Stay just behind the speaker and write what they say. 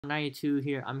92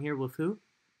 here. I'm here with who?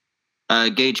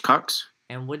 Gage Cox.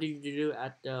 And what did you do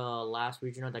at the last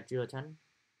regional that you attended?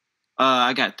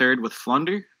 I got third with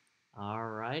Flunder.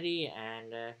 Alrighty,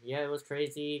 and yeah, it was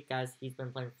crazy, guys. He's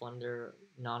been playing Flunder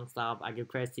nonstop. I give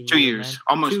credit to 2 you, man. years,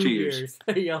 almost 2 years.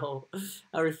 2 years, yo,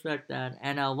 I respect that.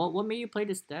 And what made you play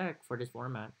this deck for this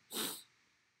format?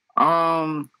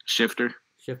 Shifter.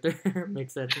 Shifter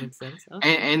makes sense. Makes sense.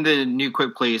 Okay. And the new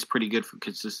quick play is pretty good for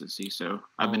consistency, so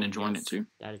I've been enjoying it too.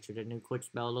 That is true. The new quick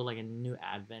spell look like a new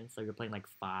advent, so you're playing like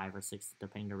 5 or 6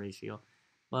 depending the ratio.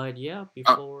 But yeah,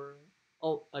 before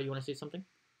you want to say something?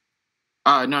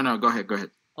 No, go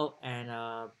ahead. Oh,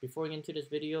 and before we get into this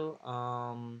video,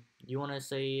 you want to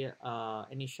say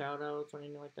any shout outs or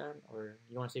anything like that, or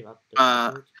you want to say about the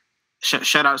afterwards?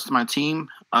 Shout outs to my team.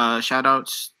 Shout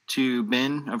outs to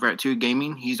Ben over at 2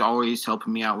 Gaming. He's always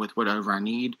helping me out with whatever I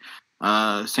need.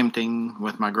 Same thing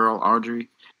with my girl Audrey.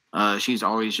 She's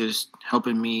always just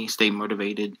helping me stay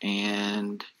motivated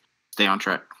and stay on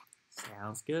track.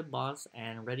 Sounds good, boss.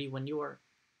 And ready when you are.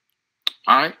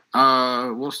 All right.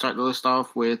 We'll start the list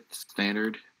off with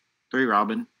standard 3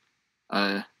 Robin.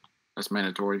 That's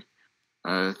mandatory.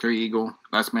 3 Eagle.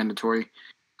 That's mandatory.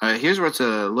 Here's what's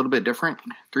a little bit different.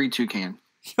 3 Toucan.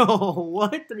 Yo,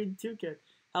 what? 3 Toucan?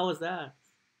 How was that?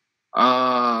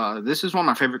 This is one of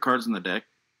my favorite cards in the deck.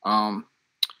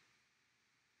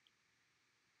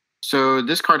 So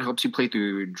this card helps you play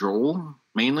through Duel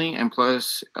mainly, and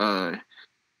plus, Robin's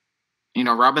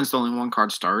the only 1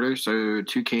 card starter, so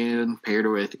Toucan paired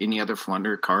with any other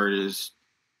Flunder card is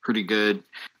pretty good,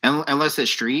 and unless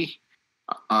it's Stree.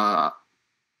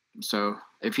 So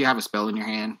if you have a spell in your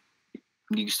hand,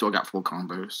 you still got full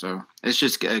combos. So it's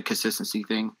just a consistency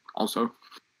thing also.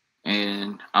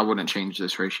 And I wouldn't change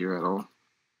this ratio at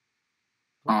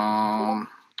all.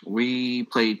 We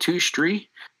played 2 Stree.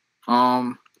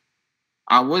 I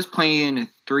was playing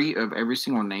 3 of every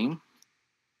single name,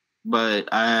 but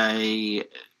I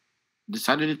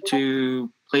decided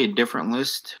to play a different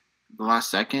list the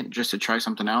last second just to try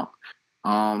something out.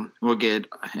 We'll get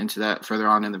into that further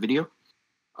on in the video.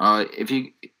 If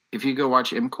you go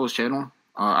watch M. Cole's channel,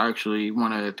 I actually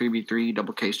won a 3v3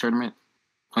 double case tournament,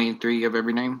 playing 3 of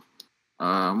every name.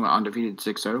 Went undefeated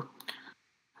 6-0.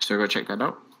 So go check that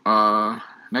out.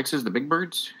 Next is the Big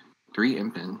Birds, 3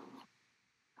 Impin.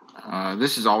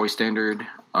 This is always standard.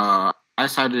 I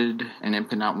sided an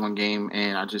Impin out 1 game,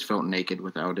 and I just felt naked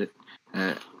without it.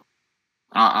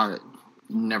 I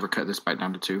never cut this back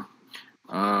down to 2.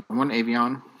 1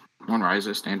 Avion, 1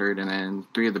 Ryza standard, and then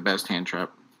 3 of the best hand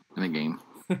trap in the game.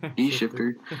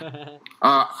 E-Shifter.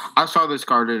 I saw this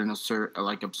card in an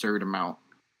absurd amount.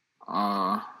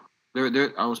 I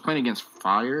was playing against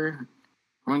Fire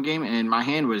 1 game, and my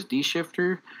hand was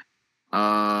D-Shifter,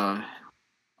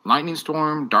 Lightning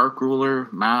Storm, Dark Ruler,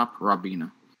 Map,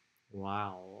 Robina.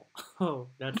 Wow. Oh,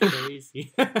 that's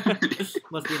crazy.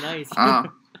 Must be nice.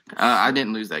 I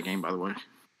didn't lose that game, by the way.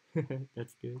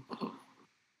 That's good. All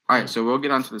right, so we'll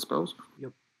get on to the spells.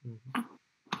 Yep. Mm-hmm.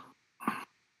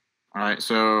 All right,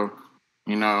 so,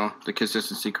 the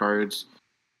consistency cards,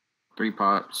 3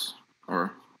 pots,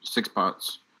 or 6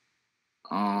 pots.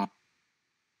 3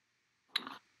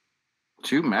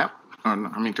 map,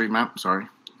 sorry.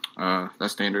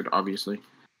 That's standard, obviously.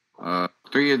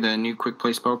 3 of the new quick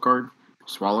play spell card,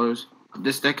 Swallows.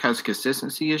 This deck has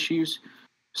consistency issues,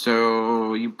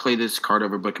 so you play this card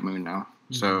over Book of Moon now.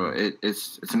 Mm-hmm. So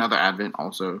it's another advent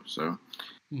also, so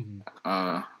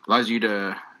allows you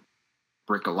to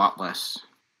brick a lot less.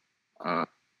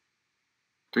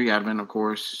 3 advent, of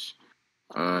course.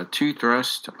 2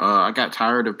 thrust. I got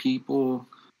tired of people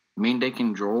main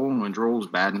decking Droll when Droll's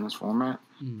bad in this format.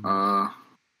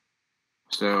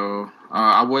 So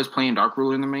I was playing Dark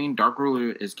Ruler in the main. Dark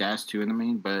Ruler is gas 2 in the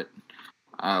main, but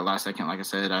last second, like I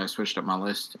said, I switched up my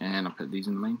list and I put these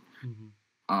in the main.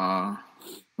 1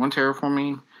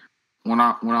 Terraforming, 1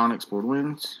 Onyx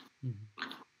Bloodwinds.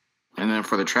 And then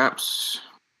for the traps,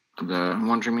 the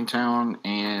 1 Dreaming Town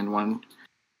and 1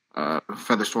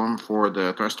 Featherstorm for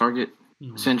the thrust target.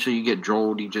 Essentially, you get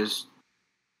Drolled, you just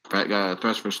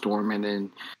thrust for Storm, and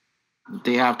then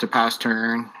they have to pass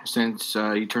turn since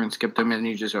you turn skip them, and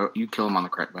you kill them on the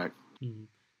crackback.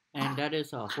 And that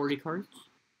is 40 cards?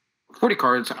 40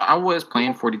 cards. I was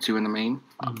playing 42 in the main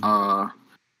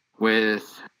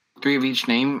with 3 of each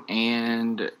name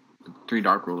and 3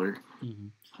 Dark Ruler.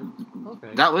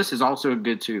 Okay. That list is also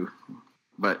good too.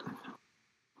 But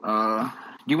do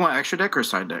you want extra deck or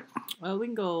side deck? We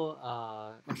can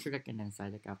go extra deck and then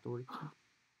side deck afterwards.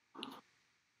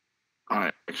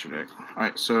 Alright, extra deck.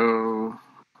 Alright, so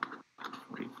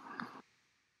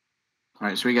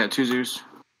we got 2 Zeus,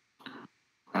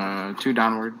 2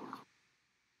 Downward,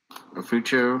 a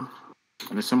Fucho,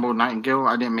 and a symbol Nightingale.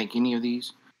 I didn't make any of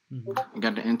these. Mm-hmm. I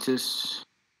got the Entis,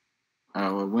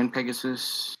 Wind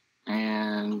Pegasus,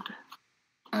 and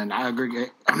an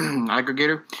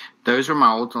aggregator. Those were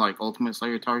my Ultimate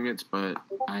Slayer targets, but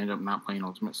I ended up not playing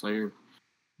Ultimate Slayer.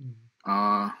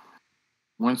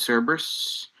 One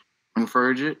Cerberus, one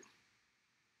Fergit,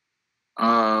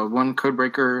 one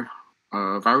Codebreaker,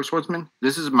 Virus Swordsman.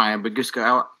 This is my biggest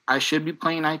guy. I should be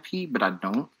playing IP, but I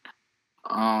don't.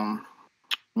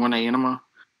 One Anima,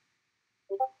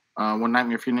 one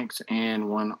Nightmare Phoenix, and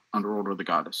one Underworld of the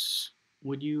Goddess.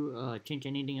 Would you change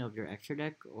anything of your extra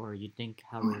deck, or you think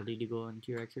how early to go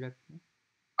into your extra deck?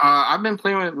 I've been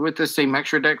playing with the same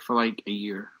extra deck for like a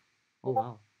year. Oh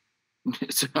wow!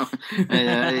 So,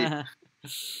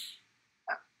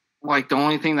 like the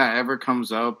only thing that ever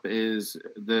comes up is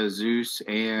the Zeus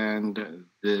and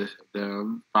the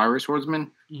Virus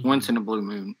Swordsman once in a blue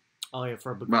moon. Oh yeah,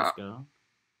 for a Baguska.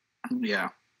 Yeah.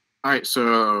 All right.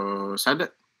 So side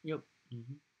deck. Yep.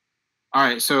 All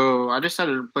right, so I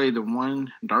decided to play the one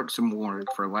Darksome Ward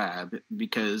for Lab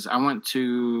because I went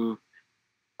to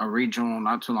a regional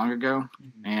not too long ago,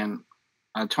 and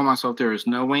I told myself there is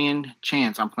no way in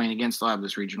chance I'm playing against Lab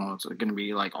this regional. It's going to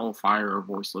be like all fire or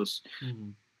voiceless.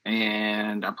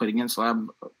 And I played against Lab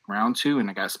round 2, and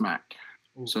I got smacked.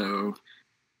 Ooh. So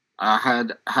I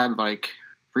had like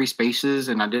free spaces,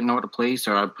 and I didn't know what to play,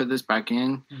 so I put this back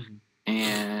in,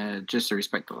 and just to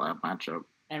respect the Lab matchup.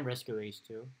 And Rescue Ace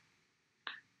too.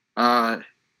 I'm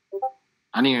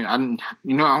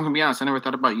gonna be honest. I never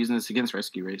thought about using this against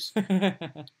Rescue Race.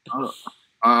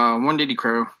 One Diddy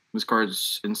Crow. This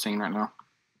card's insane right now.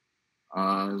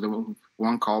 The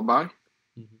one call by.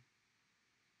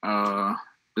 The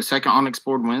second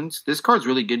Unexplored Winds. This card's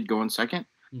really good going second.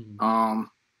 I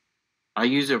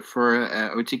use it for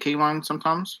OTK line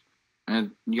sometimes,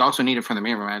 and you also need it for the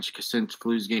mirror match because since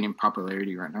Flu's gaining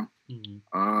popularity right now.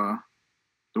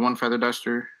 The one Feather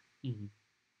Duster.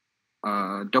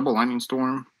 Double Lightning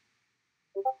Storm,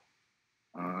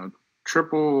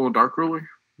 triple Dark Ruler,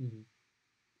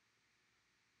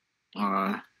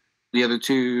 the other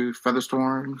 2 Feather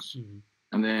Storms,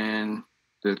 and then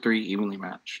the 3 evenly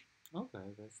matched.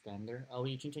 Okay, that's standard. Oh,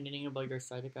 you change anything about your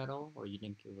side deck at all, or you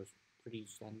think it was pretty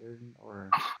standard, or?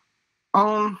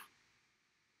 I'm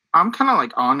kind of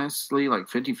like honestly like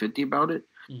 50-50 about it.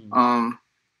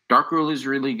 Dark Ruler is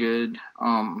really good.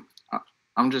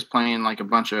 I'm just playing like a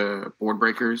bunch of board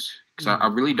breakers because I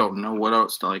really don't know what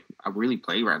else to I really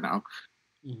play right now.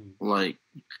 Like,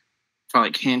 I feel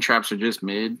like hand traps are just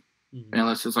mid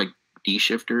unless it's like D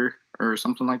shifter or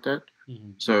something like that.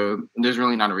 So there's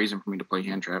really not a reason for me to play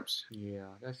hand traps. Yeah,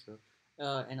 that's true.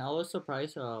 And I was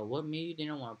surprised. What made you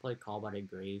didn't want to play Call by the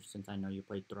Grave since I know you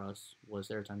played Thrust? Was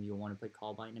there a time you want to play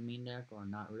Call by in the main deck or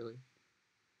not really?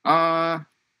 Nah.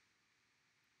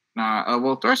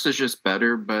 Well, Thrust is just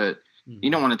better, but.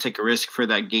 You don't want to take a risk for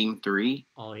that game 3.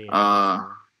 Oh yeah.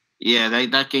 Yeah,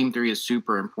 that game 3 is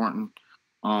super important.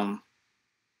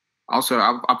 Also,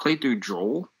 I played through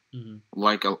Duel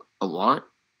like a lot.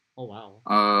 Oh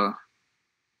wow.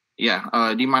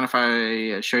 Yeah. Do you mind if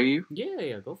I show you?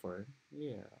 Yeah, go for it.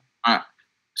 Yeah. All right.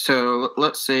 So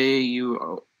let's say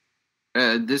you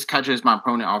this catches my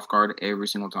opponent off guard every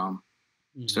single time.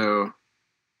 So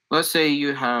let's say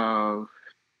you have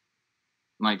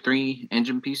like 3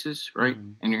 engine pieces, right,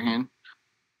 in your hand.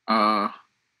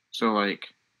 So like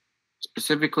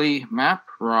specifically map,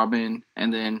 Robin,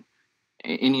 and then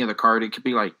any other card. It could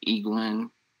be like Eaglin,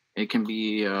 it can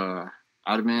be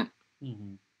Adamant,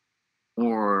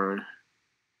 or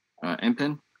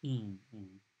Impin.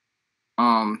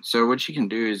 So what you can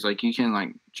do is like you can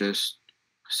like just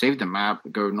save the map,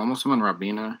 go normal summon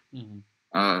Robina,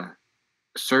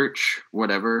 search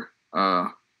whatever.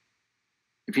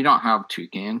 If you don't have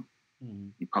Toucan,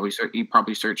 you probably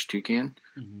search Toucan,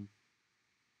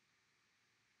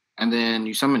 and then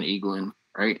you summon Eaglin,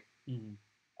 right?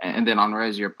 And then on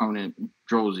res, your opponent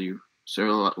draws you.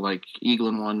 So like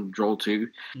Eaglin 1, Droll 2.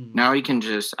 Now you can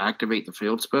just activate the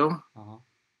field spell,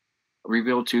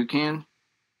 reveal Toucan,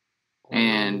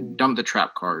 and dump the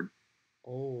trap card.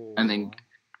 And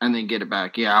then get it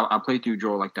back. Yeah, I play through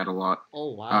Droll like that a lot.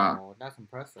 Oh wow, that's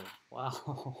impressive.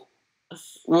 Wow.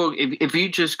 Well, if you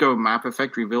just go map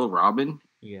effect reveal Robin,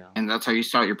 and that's how you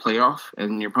start your playoff,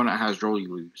 and your opponent has Droll,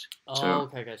 you lose.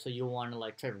 Oh, okay. So you want to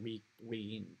like try to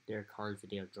read their cards if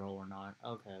they have Droll or not?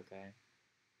 Okay.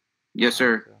 Yes,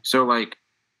 sir. So like,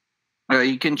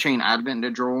 you can chain Advent to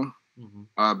Droll,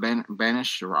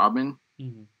 banish Robin,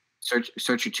 search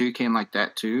your Toucan like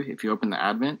that too. If you open the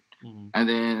Advent, and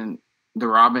then the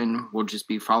Robin will just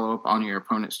be follow up on your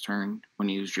opponent's turn when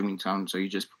you use Dreaming Tongue. So you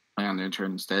just play on their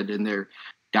turn instead, and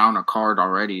down a card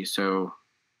already, so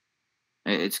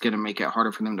it's gonna make it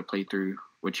harder for them to play through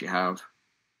what you have.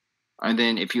 And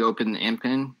then if you open the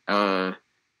Impin,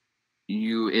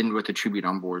 you end with a tribute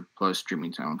on board plus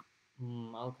Dreaming Town.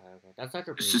 Okay. That's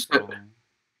actually It's pretty just strong.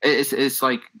 it's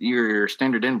like your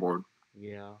standard end board.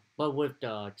 Yeah, but with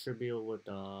the tribute with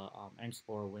the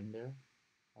Explorer win there.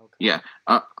 Okay. Yeah.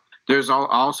 There's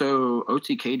also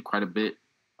OTK'd quite a bit.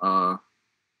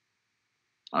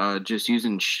 Just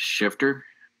using Shifter,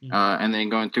 and then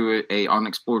going through a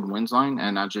unexplored wins line,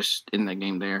 and I just end the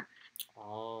game there.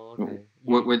 Oh, okay.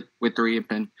 With 3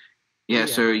 Impin. Yeah,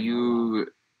 so you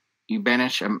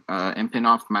banish Impin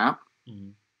off map,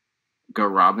 go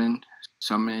Robin,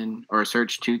 summon or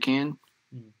search Toucan,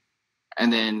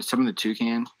 and then summon the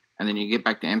Toucan, and then you get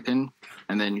back to Impin,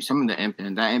 and then you summon the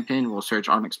Impin. That Impin will search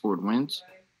unexplored wins,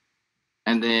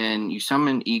 and then you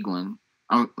summon Eaglin.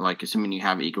 Like assuming you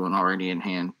have Eaglin already in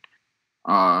hand,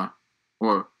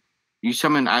 or you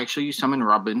summon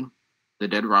Robin, the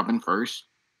dead Robin first,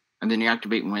 and then you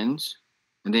activate Winds,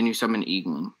 and then you summon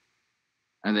Eaglin,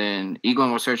 and then Eaglin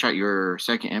will search out your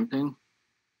second Impin,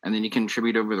 and then you can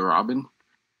tribute over the Robin,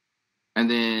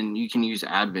 and then you can use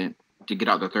Advent to get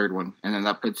out the third one, and then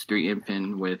that puts 3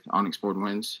 Impin with unexplored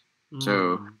wins.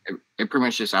 So it pretty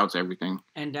much just outs everything.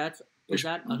 And is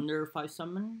that under 5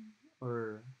 summon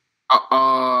or?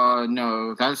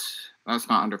 No, that's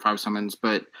not under 5 summons.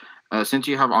 But since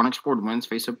you have unexplored wins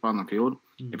face up on the field,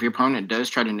 if your opponent does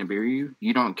try to Nibiru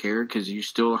you don't care because you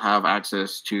still have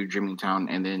access to Dreaming Town,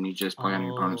 and then you just play on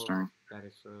your opponent's turn. That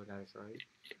is true. That is right.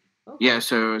 Okay. Yeah,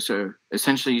 so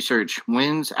essentially you search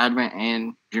Winds, Advent,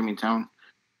 and Dreaming Town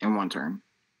in one turn,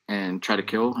 and try to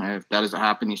kill. And if that doesn't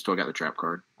happen, you still got the trap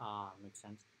card. Makes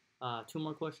sense. 2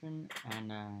 more questions,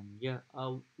 and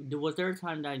was there a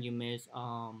time that you missed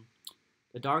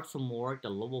the Dark Samorg, the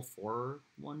level 4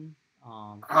 one?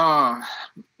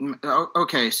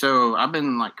 Okay, so I've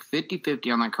been like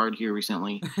 50-50 on that card here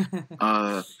recently.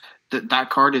 That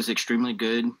card is extremely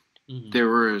good. There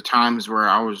were times where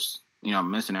I was,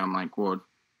 missing it. I'm like, well,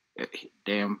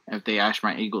 damn, if they ash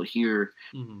my Eagle here,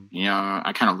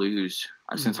 I kind of lose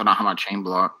since I don't have my chain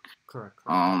block. Correct.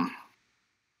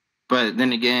 But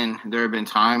then again, there have been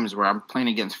times where I'm playing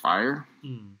against fire,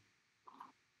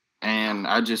 and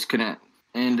I just couldn't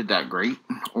end it that great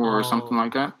or something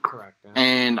like that. Correct.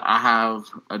 And I have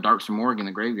a Dark Samorg in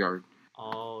the graveyard.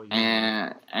 Oh,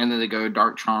 yeah. And then they go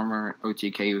Dark Charmer,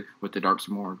 OTK with the Dark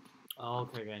Samorg. Oh,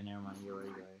 okay, never mind. You're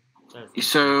right.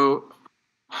 So,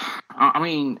 I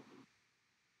mean,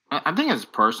 I think it's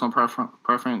personal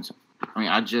preference. I mean,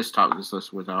 I just topped this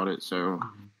list without it, so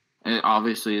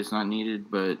obviously it's not needed,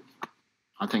 but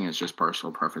I think it's just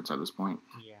personal preference at this point.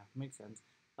 Yeah, makes sense.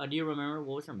 Do you remember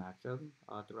what was your matchup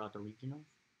throughout the regionals?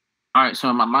 All right,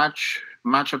 so my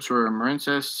matchups were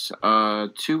Marincess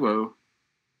 2-0.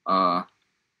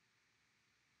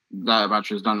 That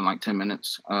match was done in like 10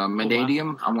 minutes.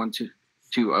 Mandadium, I won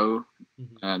 2-0.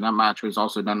 That match was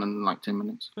also done in like 10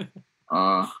 minutes.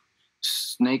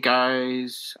 Snake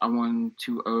Eyes, I won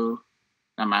 2-0.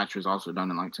 That match was also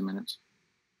done in like 10 minutes.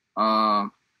 My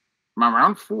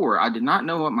round 4, I did not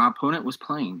know what my opponent was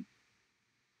playing.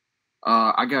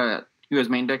 He was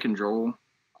main deck and Joel.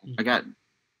 I got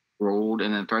rolled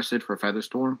and then thrusted for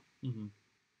Featherstorm.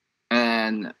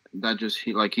 And that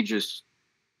he just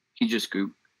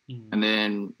scooped. And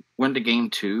then went to game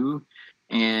 2,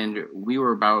 and we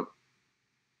were in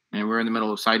the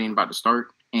middle of sighting about to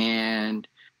start, and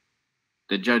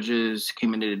the judges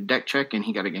came into the deck check and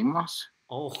he got a game loss.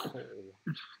 Oh.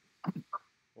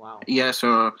 Wow. Yeah,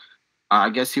 so I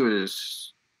guess he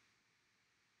was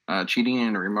cheating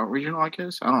in a remote regional, I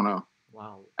guess. I don't know.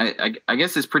 Wow. I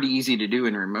guess it's pretty easy to do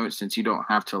in remote since you don't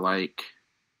have to I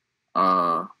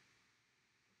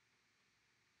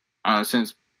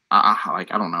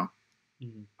don't know.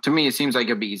 To me, it seems like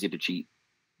it'd be easy to cheat.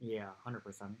 Yeah,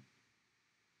 100%.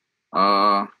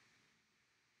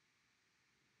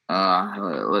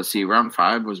 Let's see. Round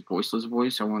 5 was Voiceless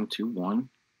Voice. I won 2-1.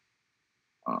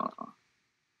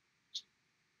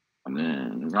 And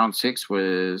then round 6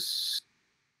 was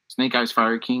Snake Eyes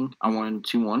Fire King. I won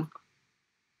 2-1.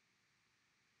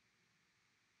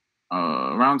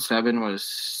 Round 7 was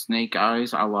Snake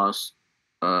Eyes. I lost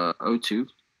 0-2.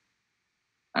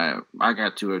 I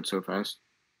got 2-0 so fast.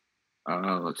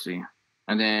 Let's see.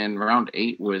 And then round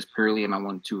 8 was Pearly, and I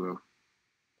won 2-0.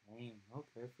 Dang,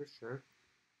 okay, for sure.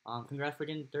 Congrats for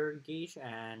getting third, Gage,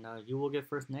 and you will get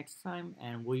first next time.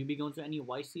 And will you be going to any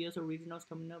YCS or regionals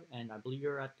coming up? And I believe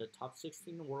you're at the top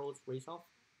 16 Worlds race-off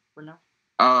for now.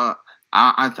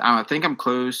 I think I'm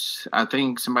close. I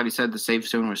think somebody said the safe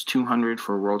zone was 200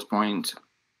 for Worlds points.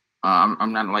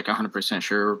 I'm not like 100%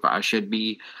 sure, but I should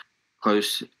be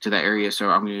close to that area. So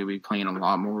I'm going to be playing a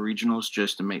lot more regionals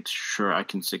just to make sure I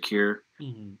can secure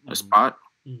a spot.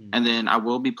 And then I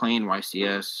will be playing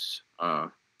YCS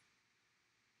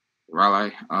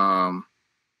Raleigh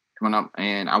coming up,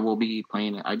 and I will be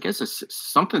playing. I guess it's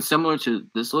something similar to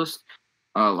this list,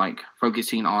 like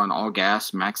focusing on all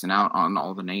gas, maxing out on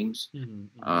all the names,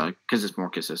 because it's more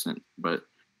consistent. But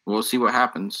we'll see what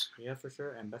happens. Yeah, for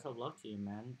sure. And best of luck to you,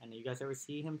 man. And if you guys ever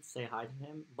see him, say hi to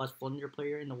him. Best Flunder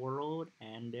player in the world.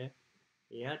 And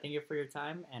yeah, thank you for your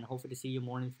time. And hopefully to see you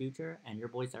more in the future. And your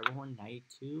boys, everyone, Night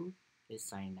 2 is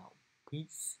signing out.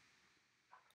 Peace.